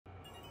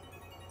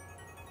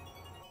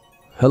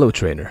Hello,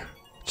 trainer.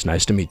 It's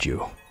nice to meet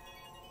you.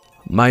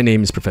 My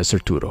name is Professor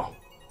Turo.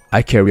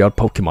 I carry out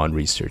Pokémon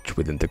research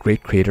within the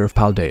great crater of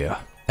Paldea,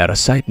 at a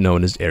site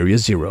known as Area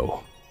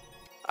Zero.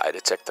 I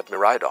detect that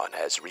Miraidon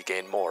has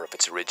regained more of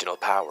its original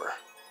power.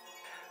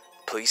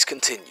 Please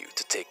continue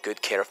to take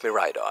good care of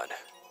Miraidon.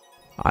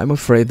 I'm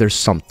afraid there's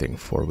something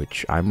for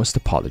which I must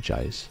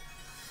apologize.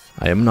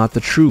 I am not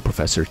the true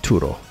Professor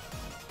Turo.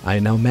 I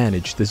now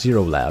manage the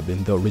Zero Lab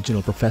in the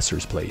original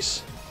professor's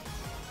place.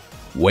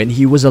 When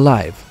he was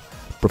alive,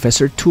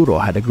 Professor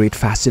Turo had a great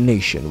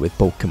fascination with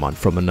Pokémon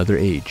from another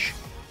age.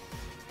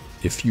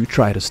 If you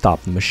try to stop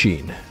the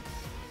machine,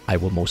 I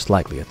will most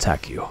likely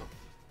attack you.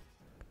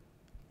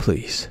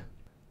 Please,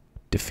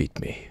 defeat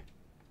me.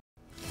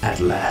 At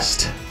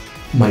last,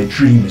 my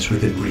dream is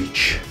within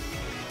reach,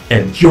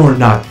 and you're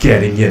not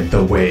getting in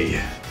the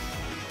way.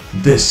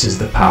 This is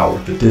the power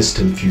the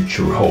distant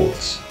future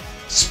holds.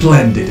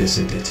 Splendid,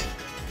 isn't it?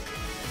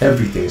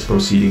 Everything is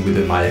proceeding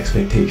within my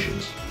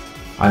expectations.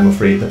 I'm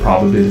afraid the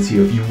probability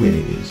of you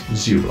winning is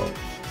 0.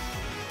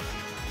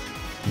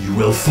 You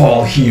will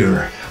fall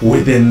here,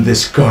 within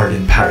this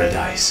garden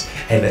paradise,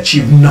 and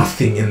achieve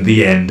nothing in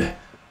the end.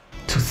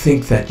 To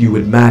think that you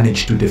would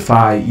manage to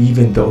defy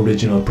even the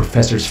original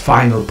professor's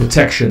final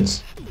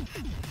protections.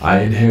 I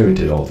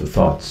inherited all the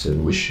thoughts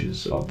and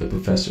wishes of the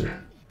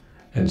professor,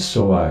 and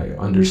so I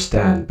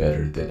understand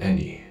better than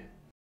any.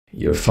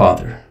 Your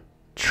father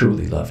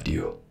truly loved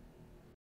you.